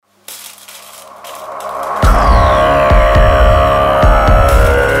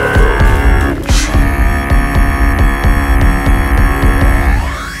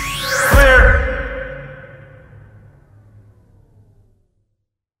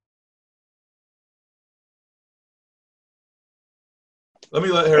Let me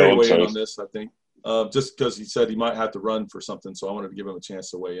let Harry Oh, I'm weigh in sorry. on this, I think. Just because he said he might have to run for something, so I wanted to give him a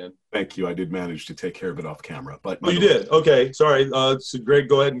chance to weigh in. Thank you. I did manage to take care of it off camera, but Oh, you did? Okay, sorry. So Greg,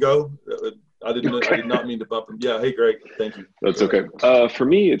 go ahead and go. I Okay. did not mean to bump him. Yeah. Hey, Greg. Thank you. That's Go ahead. okay. For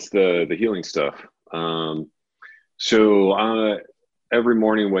me, it's the healing stuff. So every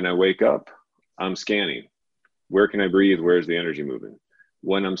morning when I wake up, I'm scanning. Where can I breathe? Where's the energy moving?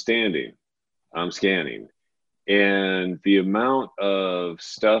 When I'm standing, I'm scanning. And the amount of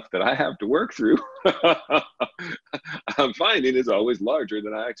stuff that I have to work through, I'm finding is always larger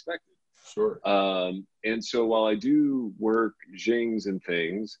than I expected. Sure. And so while I do work jings and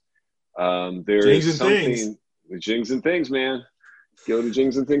things, there Jings is and things. something, jings and things, man. Go to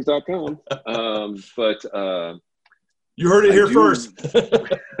jingsandthings.com. But You heard it I here do, first.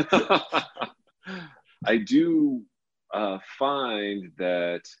 I do find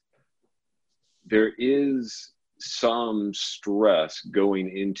that there is some stress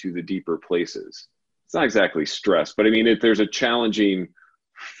going into the deeper places. It's not exactly stress, but I mean, there's a challenging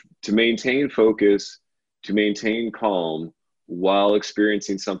to maintain focus, to maintain calm while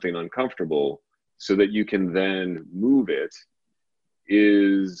experiencing something uncomfortable so that you can then move it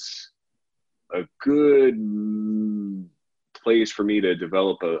is a good place for me to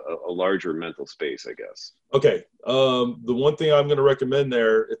develop a larger mental space, I guess. Okay. The one thing I'm going to recommend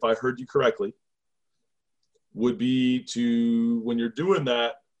there, if I heard you correctly, would be to, when you're doing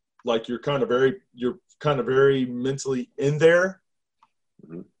that, like you're kind of very mentally in there,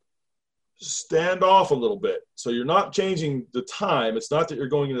 Mm-hmm. stand off a little bit. So you're not changing the time. It's not that you're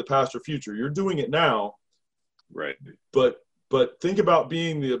going into the past or future. You're doing it now. Right. But think about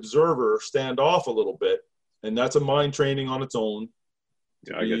being the observer, stand off a little bit. And that's a mind training on its own.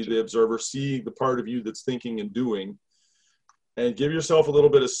 To be the observer, see the part of you that's thinking and doing, and give yourself a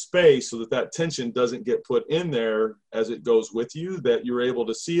little bit of space so that tension doesn't get put in there as it goes with you, that you're able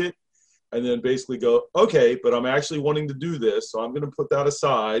to see it and then basically go, okay, but I'm actually wanting to do this. So I'm going to put that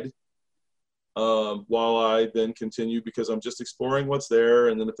aside while I then continue, because I'm just exploring what's there.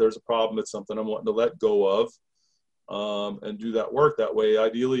 And then if there's a problem, it's something I'm wanting to let go of, and do that work that way.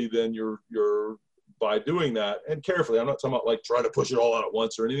 Ideally, then you're by doing that, and carefully, I'm not talking about like try to push it all out at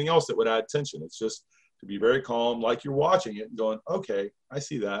once or anything else that would add tension. It's just to be very calm, like you're watching it and going, okay, I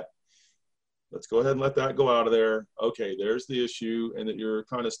see that. Let's go ahead and let that go out of there. Okay, there's the issue, and that you're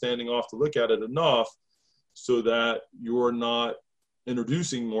kind of standing off to look at it enough so that you're not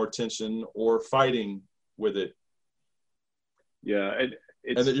introducing more tension or fighting with it. Yeah,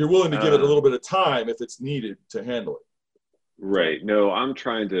 and that you're willing to give it a little bit of time if it's needed to handle it. Right. No, I'm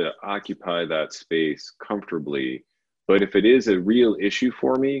trying to occupy that space comfortably. But if it is a real issue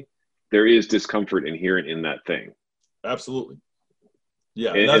for me, there is discomfort inherent in that thing. Absolutely.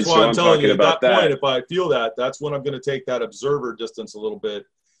 Yeah. And that's why so I'm telling you at that point, that. if I feel that, that's when I'm going to take that observer distance a little bit.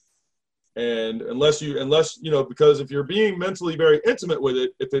 And unless you know, because if you're being mentally very intimate with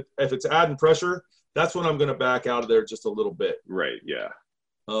it, if it's adding pressure, that's when I'm going to back out of there just a little bit. Right. Yeah.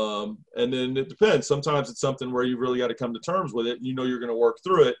 And then it depends. Sometimes it's something where you really got to come to terms with it. And you know, you're going to work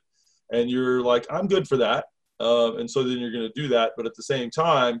through it, and you're like, I'm good for that. And so then you're going to do that. But at the same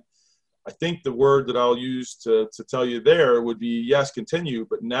time, I think the word that I'll use to tell you there would be, yes, continue,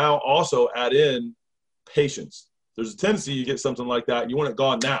 but now also add in patience. There's a tendency you get something like that, and you want it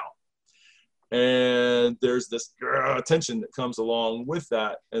gone now. And there's this tension that comes along with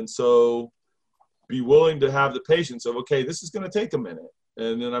that. And so be willing to have the patience of, okay, this is going to take a minute.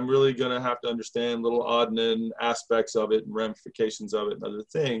 And then I'm really going to have to understand little odd and end aspects of it and ramifications of it and other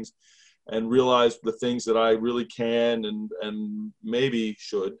things, and realize the things that I really can and maybe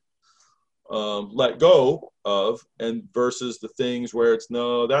should let go of, and versus the things where it's,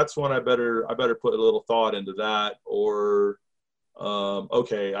 no, that's when I better put a little thought into that, or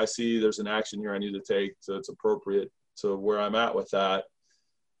okay, I see there's an action here I need to take, so it's appropriate to where I'm at with that,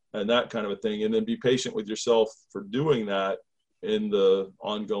 and that kind of a thing. And then be patient with yourself for doing that in the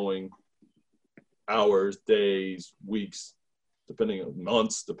ongoing hours, days, weeks, depending on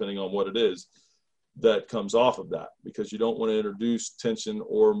months, depending on what it is that comes off of that, because you don't want to introduce tension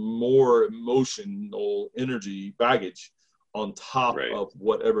or more emotional energy baggage on top of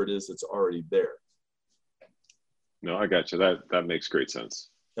whatever it is that's already there. No, I got you. That makes great sense.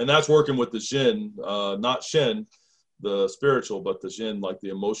 And that's working with the Jin, not Shen, the spiritual, but the Jin, like the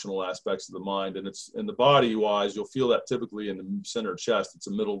emotional aspects of the mind. And it's in the body wise, you'll feel that typically in the center chest. It's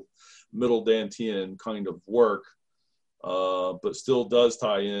a middle Dantian kind of work, but still does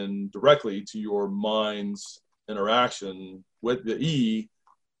tie in directly to your mind's interaction with the E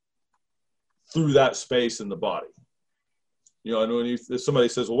through that space in the body. You know, and if somebody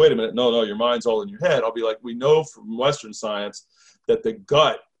says, well, wait a minute, no, your mind's all in your head, I'll be like, we know from Western science that the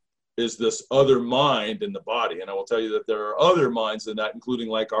gut is this other mind in the body. And I will tell you that there are other minds in that, including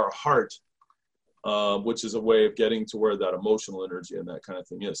like our heart, which is a way of getting to where that emotional energy and that kind of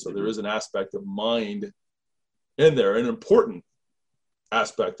thing is. So there is an aspect of mind in there, an important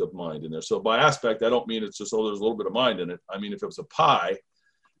aspect of mind in there. So by aspect, I don't mean it's just, oh, there's a little bit of mind in it. I mean, if it was a pie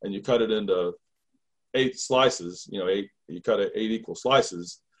and you cut it into 8 slices, you know, you cut it 8 equal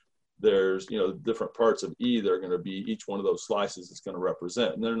slices, there's, you know, different parts of E that are going to be, each one of those slices is going to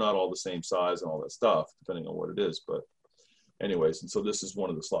represent, and they're not all the same size and all that stuff, depending on what it is. But anyways, and so this is one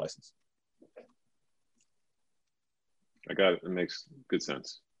of the slices. I got it. It makes good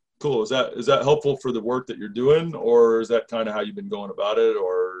sense. Cool. Is that helpful for the work that you're doing, or is that kind of how you've been going about it,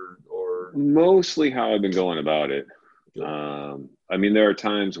 or? Mostly how I've been going about it. I mean, there are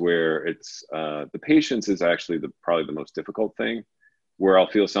times where it's the patience is actually probably the most difficult thing, where I'll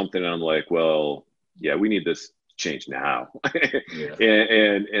feel something and I'm like, well, yeah, we need this change now. Yeah.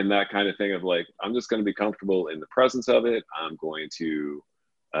 and that kind of thing of like, I'm just going to be comfortable in the presence of it. I'm going to,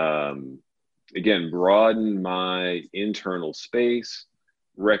 again, broaden my internal space,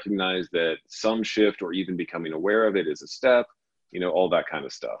 recognize that some shift or even becoming aware of it is a step, you know, all that kind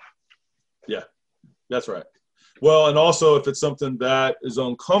of stuff. Yeah, that's right. Well, and also if it's something that is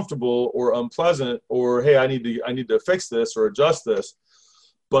uncomfortable or unpleasant, or, hey, I need to fix this or adjust this,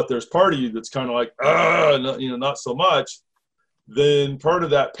 but there's part of you that's kind of like, no, you know, not so much, then part of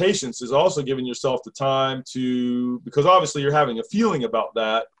that patience is also giving yourself the time to, because obviously you're having a feeling about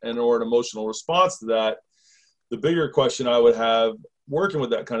that and or an emotional response to that. The bigger question I would have working with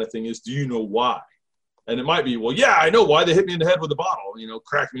that kind of thing is, do you know why? And it might be, well, yeah, I know why they hit me in the head with a bottle, you know,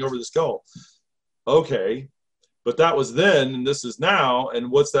 cracked me over the skull. Okay. But that was then, and this is now, and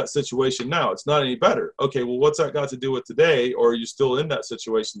what's that situation now? It's not any better. Okay, well, what's that got to do with today? Or are you still in that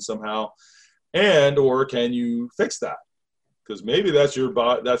situation somehow? And, or can you fix that? Because maybe that's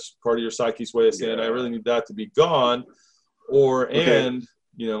that's part of your psyche's way of saying, I really need that to be gone. Or, okay. And,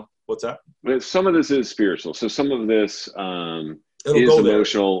 you know, what's that? But some of this is spiritual. So some of this is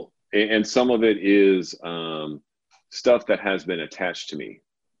emotional, and some of it is stuff that has been attached to me.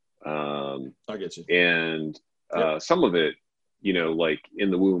 I get you. And some of it, you know, like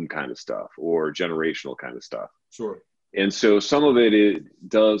in the womb kind of stuff or generational kind of stuff. Sure. And so some of it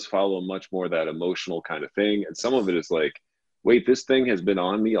does follow much more that emotional kind of thing. And some of it is like, wait, this thing has been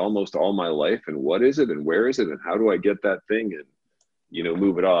on me almost all my life. And what is it? And where is it? And how do I get that thing and, you know,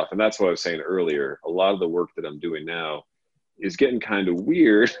 move it off? And that's what I was saying earlier. A lot of the work that I'm doing now is getting kind of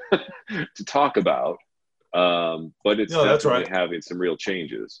weird to talk about. But it's definitely having some real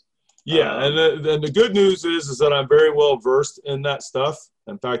changes. Yeah, and the good news is that I'm very well versed in that stuff.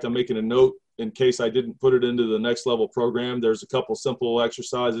 In fact, I'm making a note in case I didn't put it into the next level program. There's a couple simple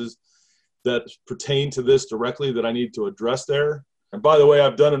exercises that pertain to this directly that I need to address there. And by the way,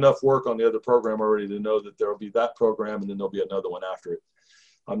 I've done enough work on the other program already to know that there will be that program and then there'll be another one after it.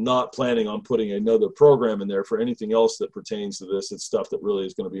 I'm not planning on putting another program in there for anything else that pertains to this. It's stuff that really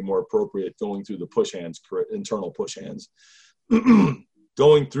is going to be more appropriate going through the push hands, internal push hands.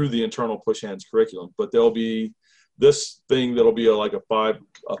 Going through the internal push hands curriculum, but there'll be this thing that'll be like a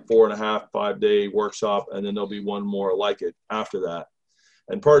 4.5, 5 day workshop, and then there'll be one more like it after that.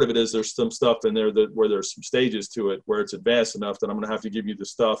 And part of it is there's some stuff in there where there's some stages to it where it's advanced enough that I'm going to have to give you the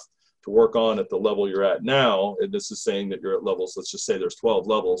stuff to work on at the level you're at now. And this is saying that you're at levels, let's just say there's 12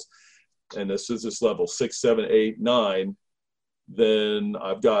 levels, and this is this level 6, 7, 8, 9. Then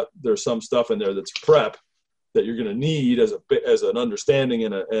there's some stuff in there that's prep that you're going to need as an understanding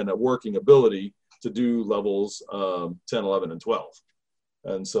and a working ability to do levels 10, 11, and 12.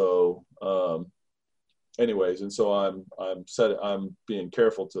 And so, anyways, and so I'm being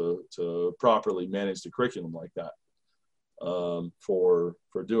careful to properly manage the curriculum like that for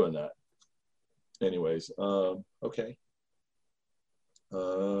doing that. Anyways, okay.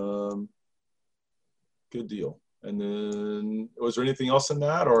 Good deal. And then, was there anything else in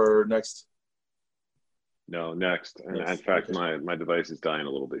that, or next? No, next. And in fact, okay. my device is dying a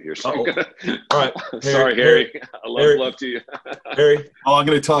little bit here. So all right. Sorry, Harry. I love to you. Harry. Oh, I'm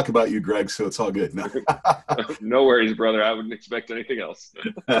going to talk about you, Greg, so it's all good. No, no worries, brother. I wouldn't expect anything else.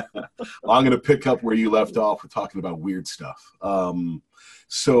 Well, I'm going to pick up where you left off. We're talking about weird stuff.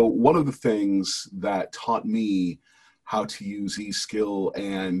 So one of the things that taught me how to use E-skill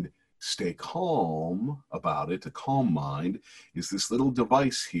and stay calm about it, a calm mind, is this little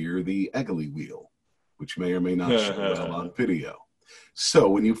device here, the Eggley wheel, which may or may not show well on video. So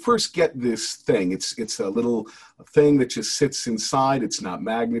when you first get this thing, it's a little thing that just sits inside. It's not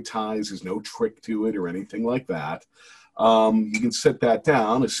magnetized. There's no trick to it or anything like that. You can set that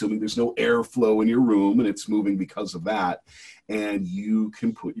down, assuming there's no airflow in your room and it's moving because of that. And you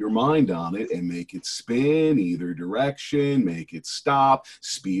can put your mind on it and make it spin either direction, make it stop,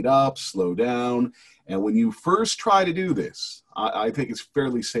 speed up, slow down. And when you first try to do this, I think it's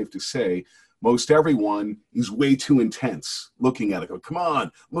fairly safe to say most everyone is way too intense looking at it. Go, come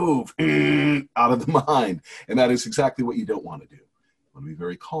on, move, out of the mind. And that is exactly what you don't want to do. You want to be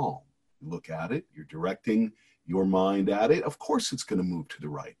very calm. Look at it. You're directing your mind at it. Of course it's going to move to the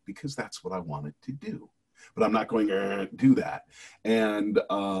right because that's what I want it to do. But I'm not going to do that. And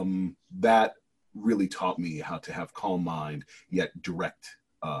that really taught me how to have calm mind, yet direct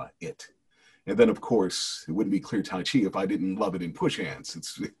it. And then, of course, it wouldn't be clear Tai Chi if I didn't love it in push hands.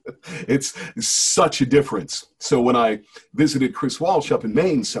 It's such a difference. So when I visited Chris Walsh up in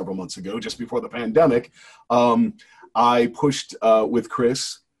Maine several months ago, just before the pandemic, I pushed with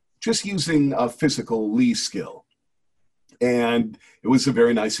Chris just using a physical Lee skill. And it was a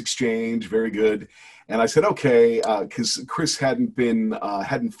very nice exchange, very good. And I said, okay, because Chris hadn't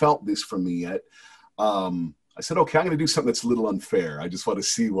felt this from me yet. I said, okay, I'm going to do something that's a little unfair. I just want to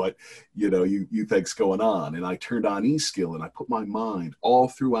see what, you think's going on. And I turned on E-skill and I put my mind all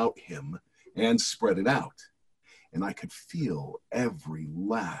throughout him and spread it out. And I could feel every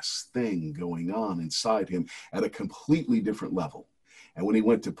last thing going on inside him at a completely different level. And when he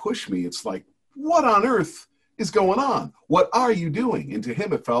went to push me, it's like, what on earth is going on? What are you doing? And to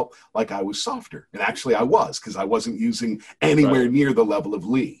him, it felt like I was softer. And actually I was, because I wasn't using anywhere near the level of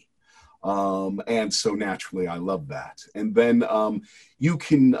Lee. And so naturally, I love that. And then you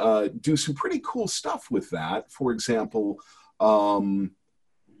can do some pretty cool stuff with that. For example,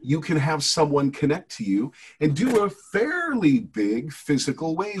 you can have someone connect to you and do a fairly big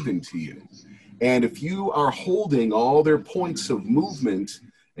physical wave into you. And if you are holding all their points of movement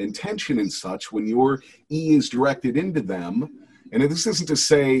and tension and such, when your E is directed into them, and this isn't to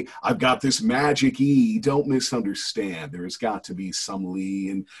say, I've got this magic E, don't misunderstand. There's got to be some Lee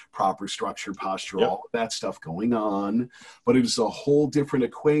and proper structure, posture, all of that stuff going on. But it is a whole different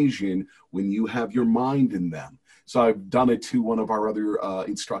equation when you have your mind in them. So I've done it to one of our other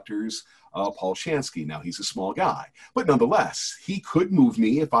instructors, Paul Shansky. Now, he's a small guy. But nonetheless, he could move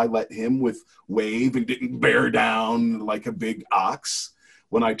me if I let him with wave and didn't bear down like a big ox.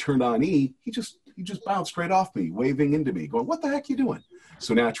 When I turned on E, he just bounced right off me, waving into me, going, what the heck are you doing?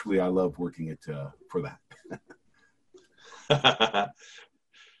 So naturally, I love working it for that.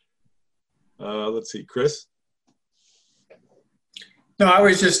 Let's see, Chris? No, I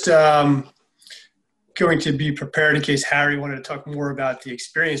was just going to be prepared in case Harry wanted to talk more about the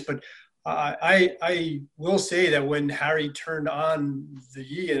experience. But I will say that when Harry turned on the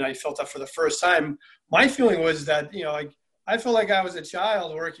E and I felt that for the first time, my feeling was that, I felt like I was a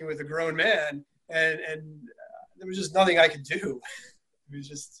child working with a grown man. And there was just nothing I could do. It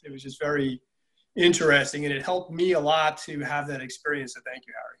was just very interesting, and it helped me a lot to have that experience. So thank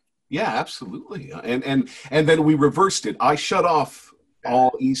you, Harry. Yeah, absolutely. And then we reversed it. I shut off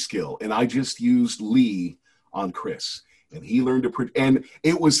all E-skill, and I just used Lee on Chris, and he learned to. And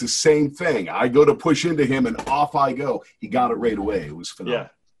it was the same thing. I go to push into him, and off I go. He got it right away. It was phenomenal. Yeah,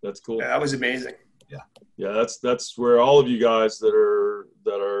 that's cool. Yeah, that was amazing. Yeah, that's where all of you guys that are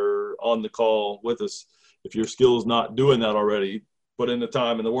on the call with us, if your skill is not doing that already, put in the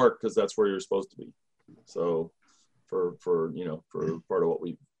time and the work, because that's where you're supposed to be. So for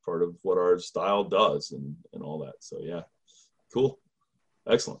part of what our style does and all that. So yeah, cool,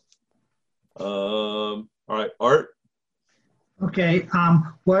 excellent. All right, Art. Okay,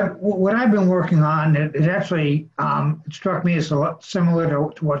 what I've been working on, it actually it struck me as a lot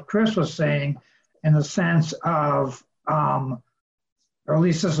similar to what Chris was saying, in the sense of, or at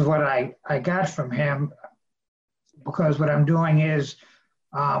least this is what I got from him, because what I'm doing is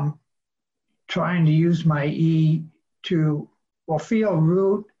trying to use my E to, feel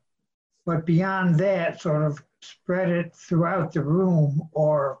root, but beyond that, sort of spread it throughout the room,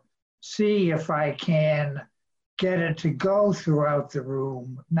 or see if I can get it to go throughout the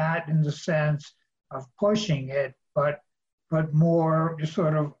room, not in the sense of pushing it, but more just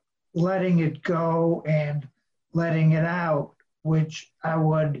sort of letting it go and letting it out, which I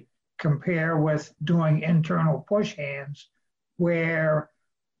would compare with doing internal push hands, where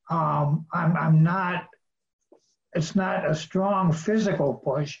it's not a strong physical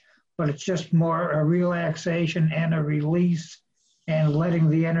push, but it's just more a relaxation and a release and letting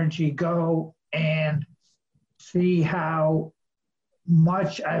the energy go, and see how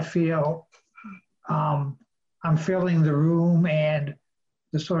much I feel I'm filling the room, and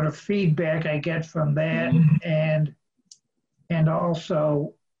the sort of feedback I get from that, and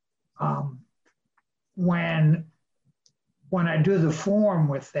also when when I do the form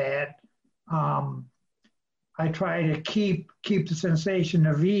with that, I try to keep the sensation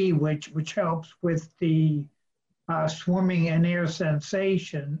of E, which helps with the swimming in air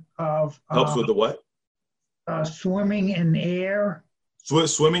sensation of Helps with the what? Swimming in air.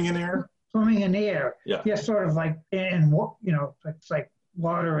 Swimming in air? Swimming in air. Yeah. Yeah, sort of like it's like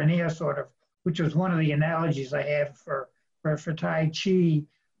water and air, sort of, which was one of the analogies I had for Tai Chi,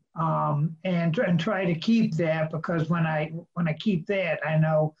 and try to keep that, because when I keep that, I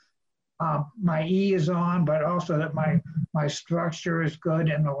know my E is on, but also that my structure is good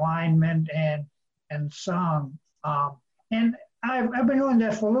and alignment and song. And I've been doing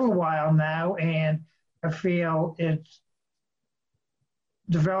that for a little while now, and I feel it's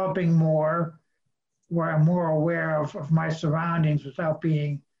developing more, where I'm more aware of my surroundings without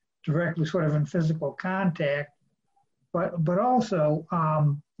being directly sort of in physical contact. But also,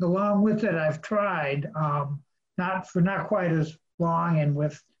 along with it, I've tried, not quite as long and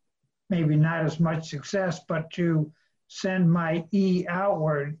with maybe not as much success, but to send my E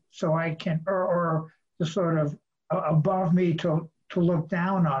outward so I can, or to sort of above me to look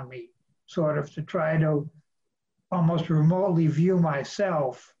down on me, sort of to try to almost remotely view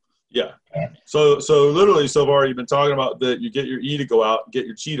myself. Yeah. So literally, so far you've been talking about that you get your E to go out, get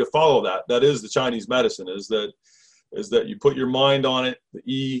your Qi to follow that. That is the Chinese medicine, is that you put your mind on it, the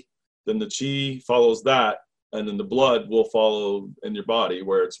E, then the Qi follows that, and then the blood will follow in your body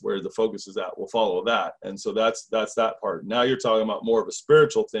where the focus is at, will follow that. And so that's that part. Now you're talking about more of a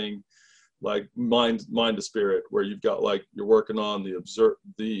spiritual thing, like mind to spirit, where you've got, like, you're working on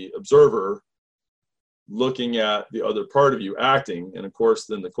the observer looking at the other part of you acting. And of course,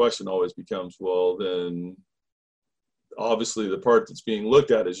 then the question always becomes, well, then obviously the part that's being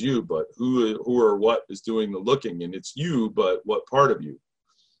looked at is you, but who or what is doing the looking? And it's you, but what part of you?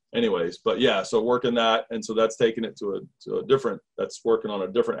 Anyways, but yeah, so working that, and so that's taking it to a different, that's working on a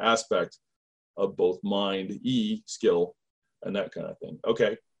different aspect of both mind, E skill, and that kind of thing.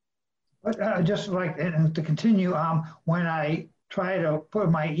 Okay. But just like, and to continue, when I try to put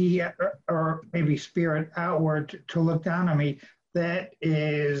my E or maybe spirit outward to look down on me, that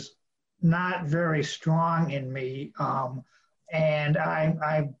is not very strong in me. And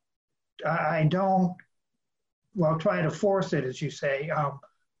I don't, well, try to force it, as you say. I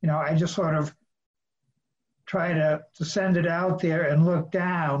just sort of try to send it out there and look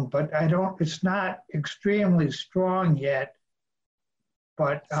down, but it's not extremely strong yet.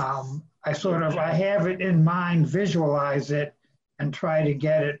 But I have it in mind, visualize it, and try to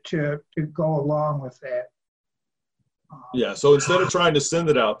get it to go along with that. Yeah, so instead of trying to send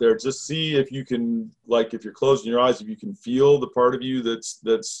it out there, just see if you can, like, if you're closing your eyes, if you can feel the part of you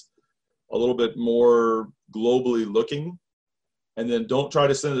that's a little bit more globally looking, and then don't try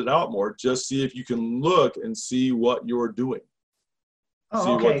to send it out more. Just see if you can look and see what you're doing. Oh,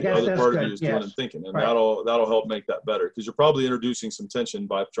 see okay. what the other part good. of you is doing and thinking, and right. that'll help make that better, because you're probably introducing some tension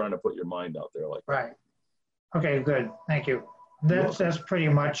by trying to put your mind out there like that. Right. Okay, good. Thank you. That's pretty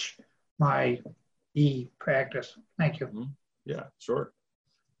much my E practice. Thank you. Mm-hmm. Yeah, sure.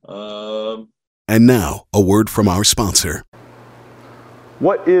 And now, a word from our sponsor.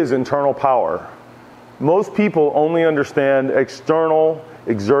 What is internal power? Most people only understand external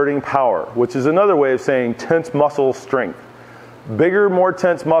exerting power, which is another way of saying tense muscle strength. Bigger, more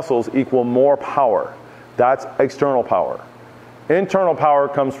tense muscles equal more power. That's external power. Internal power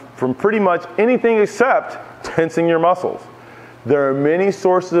comes from pretty much anything except tensing your muscles. There are many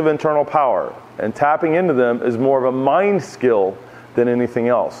sources of internal power, and tapping into them is more of a mind skill than anything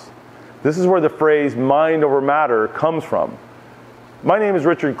else. This is where the phrase mind over matter comes from. My name is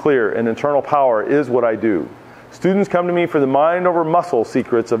Richard Clear, and internal power is what I do. Students come to me for the mind over muscle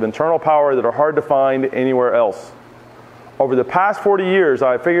secrets of internal power that are hard to find anywhere else. Over the past 40 years,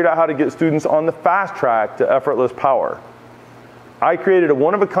 I figured out how to get students on the fast track to effortless power. I created a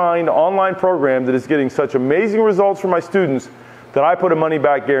one-of-a-kind online program that is getting such amazing results for my students that I put a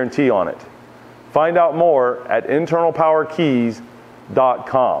money-back guarantee on it. Find out more at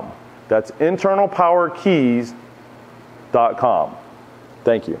internalpowerkeys.com. That's internalpowerkeys.com.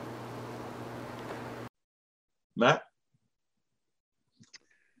 Thank you. Matt?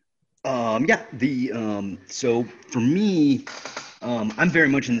 So for me, I'm very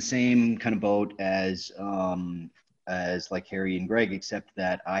much in the same kind of boat as like Harry and Greg, except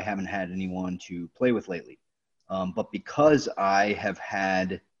that I haven't had anyone to play with lately. But because I have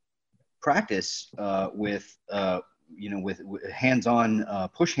had practice with hands-on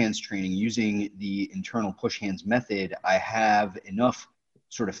push hands training using the internal push hands method, I have enough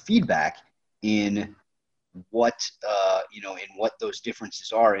sort of feedback in what in what those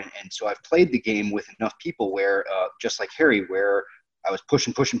differences are. And so I've played the game with enough people where just like Harry, where I was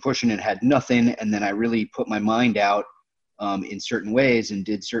pushing and had nothing, and then I really put my mind out in certain ways and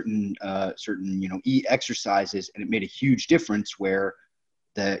did certain E exercises, and it made a huge difference where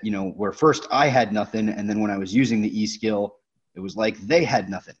where first I had nothing, and then when I was using the E skill, it was like they had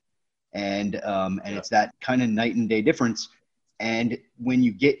nothing. And it's that kind of night and day difference. And when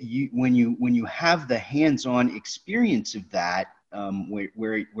you have the hands-on experience of that,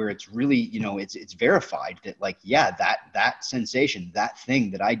 where it's really, it's verified that like, yeah, that sensation, that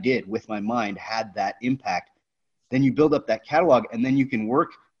thing that I did with my mind had that impact, then you build up that catalog, and then you can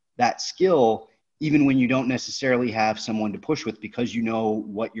work that skill even when you don't necessarily have someone to push with, because you know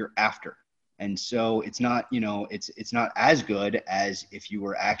what you're after. And so it's not, it's not as good as if you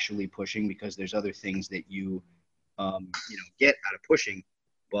were actually pushing, because there's other things that you get out of pushing.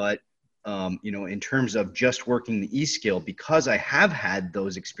 But in terms of just working the E skill, because I have had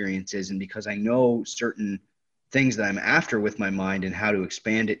those experiences and because I know certain things that I'm after with my mind and how to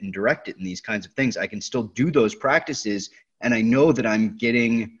expand it and direct it and these kinds of things, I can still do those practices. And I know that I'm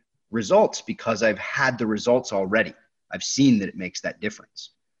getting results because I've had the results already. I've seen that it makes that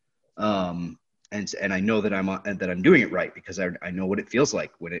difference. And I know that I'm doing it right, because I know what it feels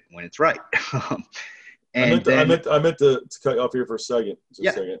like when it's right. I meant to cut you off here for a second.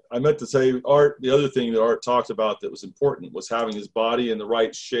 I meant to say, Art, the other thing that Art talked about that was important was having his body in the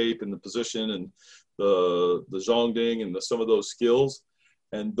right shape and the position and the zhongding and some of those skills.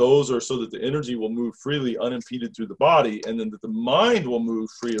 And those are so that the energy will move freely, unimpeded through the body, and then that the mind will move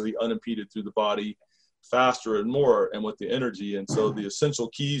freely, unimpeded through the body, faster and more, and with the energy. And so the essential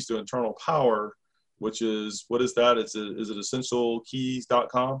keys to internal power, which is, what is that? Is it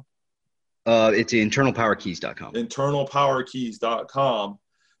essentialkeys.com? It's internalpowerkeys.com. Internalpowerkeys.com.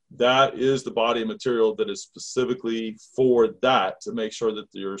 That is the body material that is specifically for that, to make sure that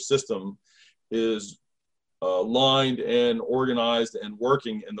your system is aligned and organized and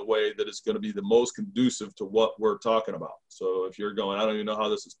working in the way that is going to be the most conducive to what we're talking about. So if you're going, I don't even know how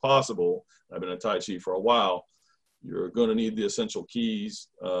this is possible, I've been in Tai Chi for a while, you're going to need the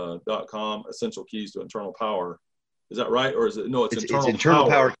essentialkeys.com, essential keys to internal power. Is that right? Or is it, no, it's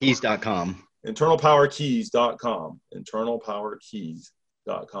internalpowerkeys.com. Internalpowerkeys.com.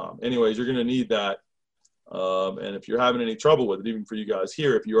 Internalpowerkeys.com. Anyways, you're going to need that. And if you're having any trouble with it, even for you guys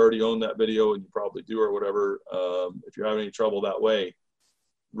here, if you already own that video, and you probably do or whatever, if you're having any trouble that way,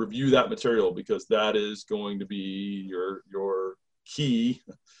 review that material, because that is going to be your key,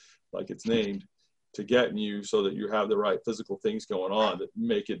 like it's named, to getting you so that you have the right physical things going on that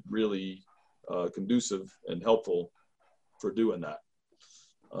make it really conducive and helpful for doing that.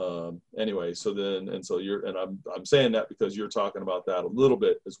 Anyway, so I'm saying that because you're talking about that a little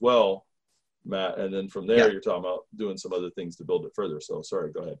bit as well, Matt, and then from there you're talking about doing some other things to build it further. So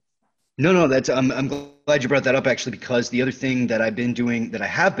sorry, go ahead. No, that's I'm glad you brought that up, actually, because the other thing that I've been doing, that I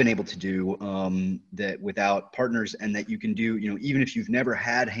have been able to do, that without partners, and that you can do, even if you've never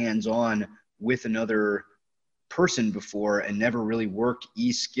had hands-on with another person before and never really worked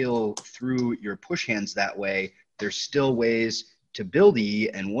E-skill through your push hands that way, there's still ways to build E,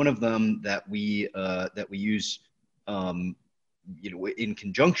 and one of them that we use in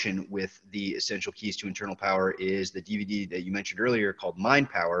conjunction with the Essential Keys to Internal Power is the DVD that you mentioned earlier called Mind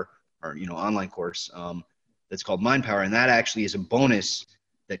Power, or online course that's called Mind Power, and that actually is a bonus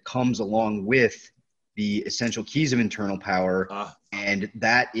that comes along with the Essential Keys of Internal Power, and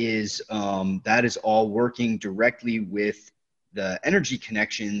that is all working directly with the energy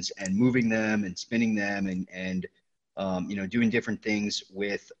connections and moving them and spinning them and doing different things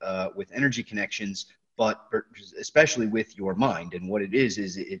with energy connections, but especially with your mind. And what it is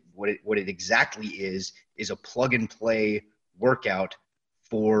what it exactly is a plug and play workout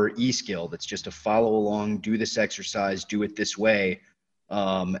for E-skill. That's just to follow along, do this exercise, do it this way,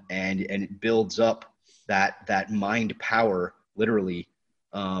 and it builds up that mind power, literally.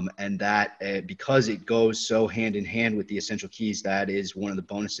 And that because it goes so hand in hand with the Essential Keys, that is one of the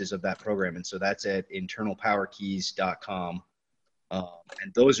bonuses of that program. And so that's at internalpowerkeys.com.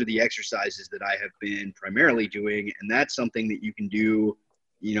 And those are the exercises that I have been primarily doing. And that's something that you can do,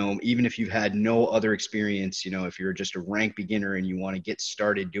 even if you've had no other experience, if you're just a rank beginner and you want to get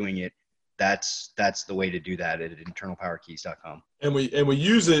started doing it, that's the way to do that at internalpowerkeys.com. And we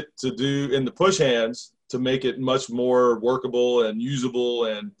use it to do in the push hands to make it much more workable and usable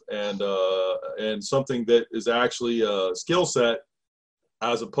and something that is actually a skill set,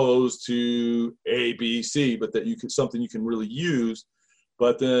 as opposed to A, B, C, but that something you can really use.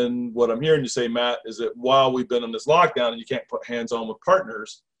 But then what I'm hearing you say, Matt, is that while we've been in this lockdown and you can't put hands on with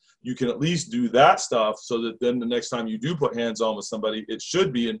partners, you can at least do that stuff so that then the next time you do put hands on with somebody, it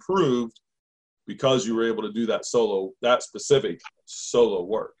should be improved because you were able to do that specific solo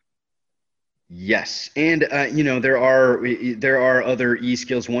work. Yes, and you know, there are other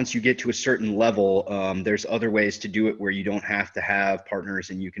skills. Once you get to a certain level, there's other ways to do it where you don't have to have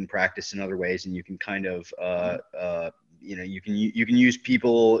partners, and you can practice in other ways, and you can kind of you know, you can use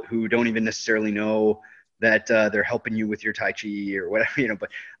people who don't even necessarily know that they're helping you with your Tai Chi or whatever, you know,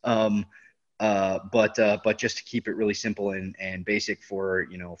 but just to keep it really simple and basic for,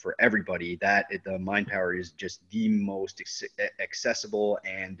 you know, for everybody, that the Mind Power is just the most accessible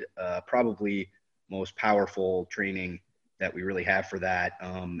and probably most powerful training that we really have for that.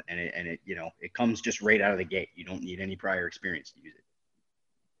 And it, you know, it comes just right out of the gate. You don't need any prior experience to use it.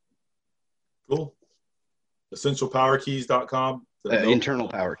 Cool. EssentialPowerKeys.com.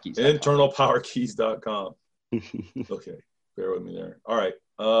 InternalPowerKeys. InternalPowerKeys.com. Okay, bear with me there. All right.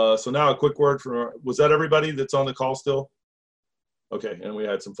 So now a quick word from, was that everybody that's on the call still? Okay, and we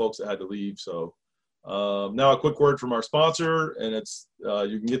had some folks that had to leave. So now a quick word from our sponsor, and it's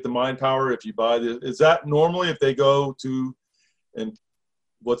you can get the Mind Power if you buy the. Is that normally if they go to, and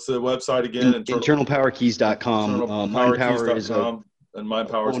what's the website again? InternalPowerKeys.com. Mind Power is a and Mind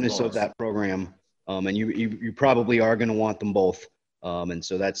Power bonus of that program. And you probably are going to want them both. And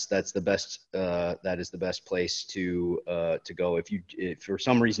so that's the best, that is the best place to go. If for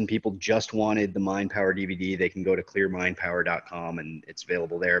some reason people just wanted the Mind Power DVD, they can go to clearmindpower.com and it's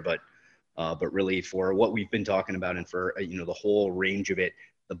available there. But really for what we've been talking about and for, you know, the whole range of it,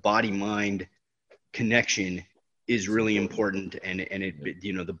 the body mind connection is really important. And it,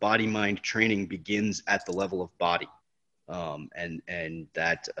 you know, the body mind training begins at the level of body. And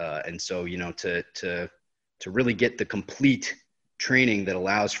so, you know, to really get the complete training that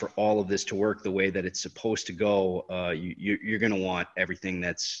allows for all of this to work the way that it's supposed to go, you're going to want everything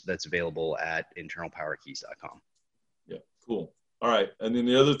that's available at internalpowerkeys.com. Yeah, cool. All right. And then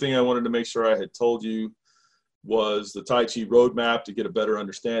the other thing I wanted to make sure I had told you was the Tai Chi roadmap to get a better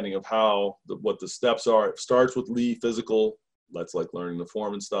understanding of what the steps are. It starts with Li physical. That's like learning the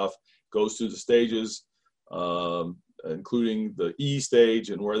form and stuff. Goes through the stages, including the E stage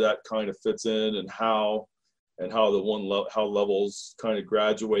and where that kind of fits in, and how how levels kind of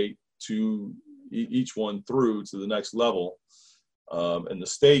graduate to each one through to the next level, and the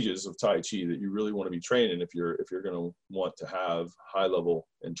stages of Tai Chi that you really want to be training if you're going to want to have high level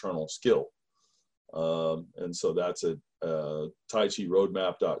internal skill. And so that's at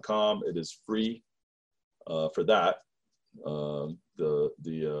taichiroadmap.com. It is free for that.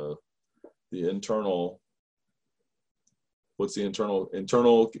 The internal. What's the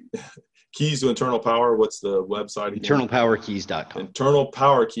internal keys to internal power? What's the website again? InternalPowerKeys.com.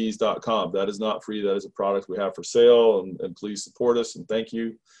 InternalPowerKeys.com. That is not free. That is a product we have for sale, and please support us and thank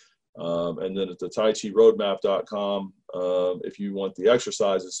you. And then at the taichiroadmap.com, if you want the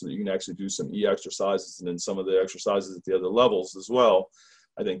exercises so that you can actually do some E exercises and then some of the exercises at the other levels as well,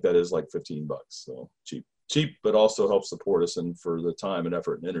 I think that is like $15. So cheap, but also helps support us and for the time and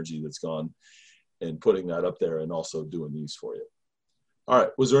effort and energy that's gone and putting that up there and also doing these for you. All right.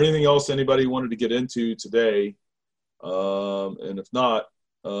 Was there anything else anybody wanted to get into today? And if not,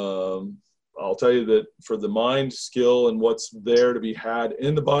 I'll tell you that for the mind skill and what's there to be had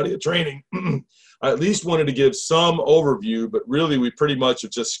in the body of training, I at least wanted to give some overview, but really we pretty much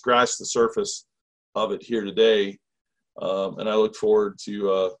have just scratched the surface of it here today. And I look forward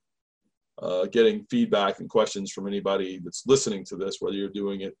to getting feedback and questions from anybody that's listening to this, whether you're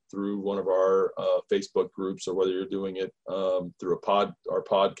doing it through one of our Facebook groups or whether you're doing it through our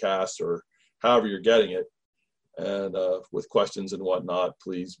podcast or however you're getting it. And with questions and whatnot,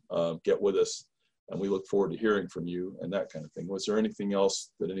 please get with us. And we look forward to hearing from you and that kind of thing. Was there anything else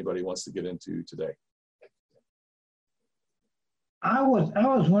that anybody wants to get into today? I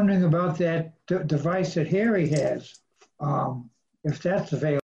was wondering about that device that Harry has, if that's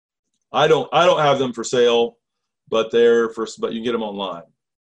available. I don't have them for sale, but but you can get them online.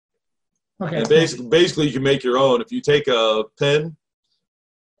 Okay. And basically you can make your own. If you take a pen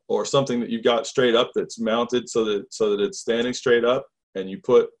or something that you've got straight up that's mounted so that it's standing straight up, and you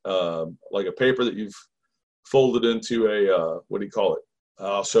put like a paper that you've folded into a what do you call it?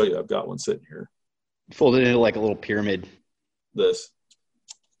 I'll show you. I've got one sitting here. Folded into like a little pyramid. There's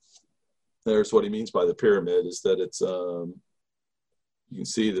what he means by the pyramid, is that it's you can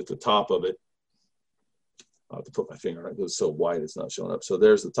see that the top of it, I'll have to put my finger on it, it goes so white it's not showing up. So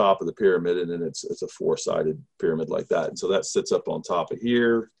there's the top of the pyramid, and then it's a four-sided pyramid like that. And so that sits up on top of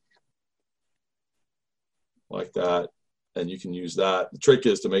here like that, and you can use that. The trick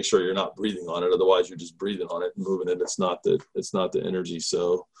is to make sure you're not breathing on it, otherwise you're just breathing on it and moving it. It's not the energy.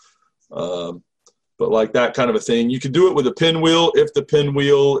 So But like that kind of a thing, you can do it with a pinwheel if the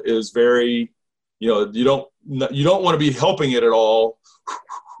pinwheel is very, you know, you don't want to be helping it at all,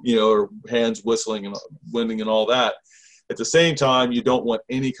 you know, or hands whistling and winding and all that. At the same time, you don't want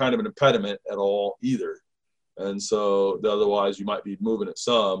any kind of an impediment at all either. And so otherwise you might be moving it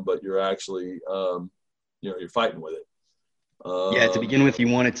some, but you're actually, you know, you're fighting with it. Yeah, to begin with, you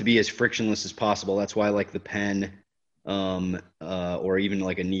want it to be as frictionless as possible. That's why I like the pen, or even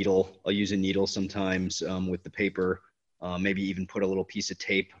like a needle. I'll use a needle sometimes with the paper. Maybe even put a little piece of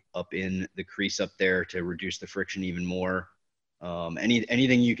tape up in the crease up there to reduce the friction even more.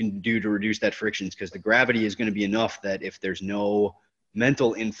 Anything you can do to reduce that friction, because the gravity is going to be enough that if there's no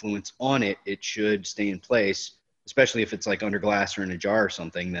mental influence on it, it should stay in place. Especially if it's like under glass or in a jar or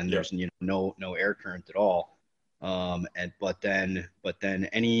something, then there's no air current at all. But then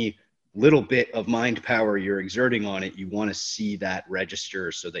any little bit of mind power you're exerting on it, you want to see that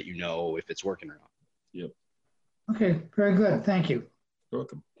register so that you know if it's working or not. Yep. Okay, very good. Thank you. You're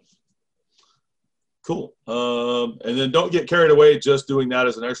welcome. Cool. And then don't get carried away just doing that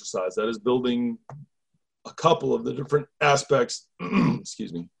as an exercise. That is building a couple of the different aspects,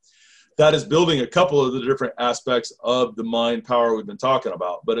 excuse me, that is building a couple of the different aspects of the mind power we've been talking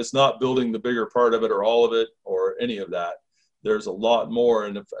about, but it's not building the bigger part of it or all of it or any of that. There's a lot more.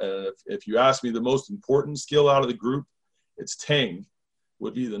 And if you ask me the most important skill out of the group, it's Ting,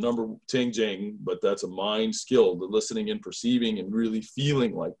 would be the number Ting Jing, but that's a mind skill, the listening and perceiving and really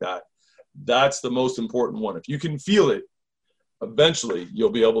feeling like that. That's the most important one. If you can feel it, eventually you'll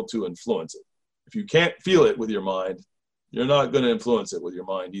be able to influence it. If you can't feel it with your mind, you're not going to influence it with your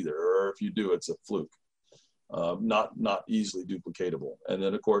mind either. Or if you do, it's a fluke, not easily duplicatable. And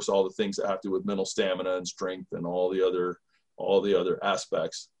then of course, all the things that have to do with mental stamina and strength and all the other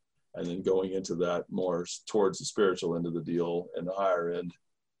aspects. And then going into that more towards the spiritual end of the deal and the higher end.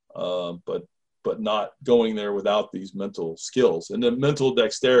 But not going there without these mental skills and then mental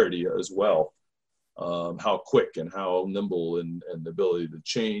dexterity as well. How quick and how nimble and the ability to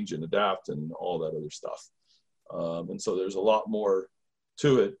change and adapt and all that other stuff. And so there's a lot more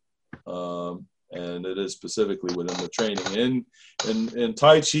to it. And it is specifically within the training in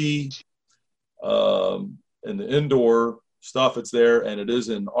Tai Chi, in the indoor stuff, it's there, and it is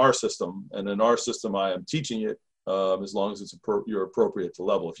in our system. And in our system, I am teaching it as long as you're appropriate to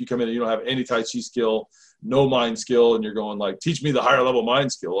level. If you come in and you don't have any Tai Chi skill, no mind skill, and you're going like, teach me the higher level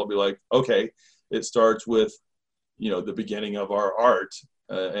mind skill, I'll be like, okay, it starts with, you know, the beginning of our art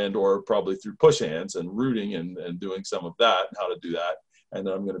and or probably through push hands and rooting and doing some of that and how to do that. And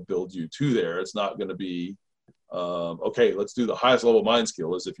then I'm going to build you to there. It's not going to be, okay, let's do the highest level mind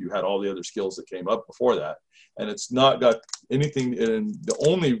skill as if you had all the other skills that came up before that. And it's not got anything. And the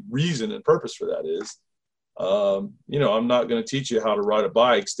only reason and purpose for that is, you know, I'm not going to teach you how to ride a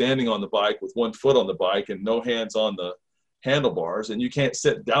bike standing on the bike with one foot on the bike and no hands on the handlebars. And you can't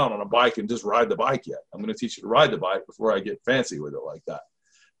sit down on a bike and just ride the bike yet. I'm going to teach you to ride the bike before I get fancy with it like that.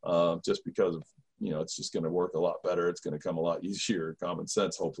 Just because of, you know, it's just going to work a lot better. It's going to come a lot easier, common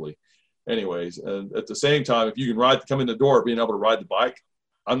sense, hopefully. Anyways, and at the same time, if you can come in the door being able to ride the bike,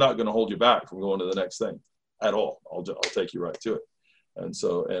 I'm not going to hold you back from going to the next thing at all. I'll take you right to it. And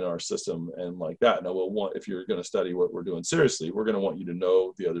so in our system and like that. Now if you're going to study what we're doing seriously, we're going to want you to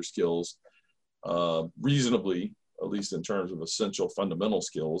know the other skills reasonably, at least in terms of essential fundamental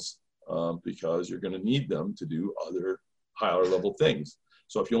skills, because you're going to need them to do other higher level things.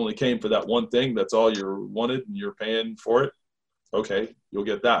 So if you only came for that one thing, that's all you wanted and you're paying for it, okay, you'll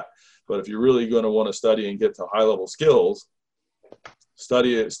get that. But if you're really going to want to study and get to high level skills,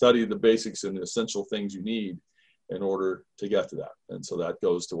 study the basics and the essential things you need in order to get to that. And so that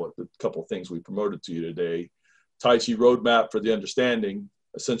goes to what the couple of things we promoted to you today. Tai Chi roadmap for the understanding,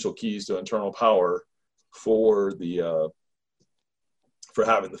 essential keys to internal power for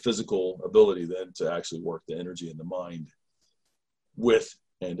having the physical ability then to actually work the energy in the mind with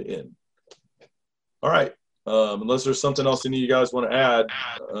and in. All right. Unless there's something else any of you guys want to add,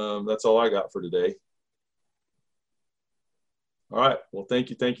 that's all I got for today. All right. Well, thank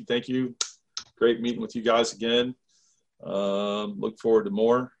you. Great meeting with you guys again. Look forward to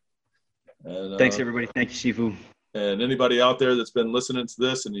more. And, thanks, everybody. Thank you, Sifu. And anybody out there that's been listening to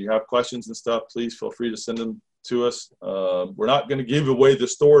this and you have questions and stuff, please feel free to send them to us. We're not going to give away the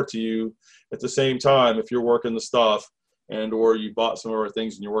store to you at the same time if you're working the stuff and or you bought some of our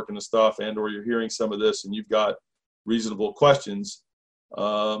things and you're working the stuff and or you're hearing some of this and you've got reasonable questions.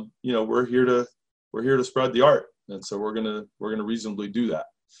 You know, we're here to spread the art, and so we're gonna reasonably do that.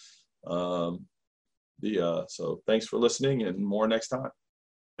 So thanks for listening, and more next time.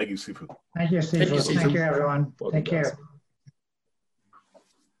 Thank you, Sifu. Thank you, Sifu. Thank you, everyone. Welcome, Take care. guys.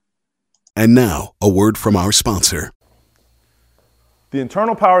 And now, a word from our sponsor. The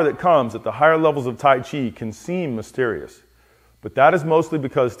internal power that comes at the higher levels of Tai Chi can seem mysterious, but that is mostly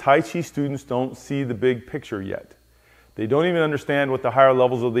because Tai Chi students don't see the big picture yet. They don't even understand what the higher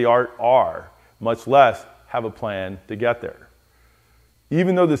levels of the art are, much less have a plan to get there.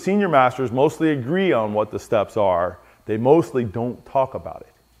 Even though the senior masters mostly agree on what the steps are, they mostly don't talk about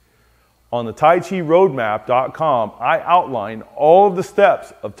it. On the TaiChiRoadmap.com, I outline all of the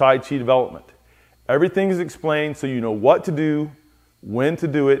steps of Tai Chi development. Everything is explained so you know what to do, when to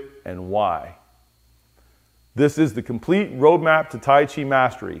do it, and why. This is the complete roadmap to Tai Chi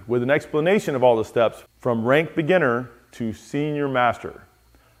mastery with an explanation of all the steps from rank beginner to senior master.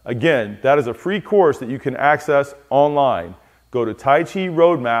 Again, that is a free course that you can access online. Go to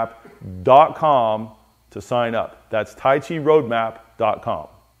TaiChiRoadmap.com to sign up. That's TaiChiRoadmap.com.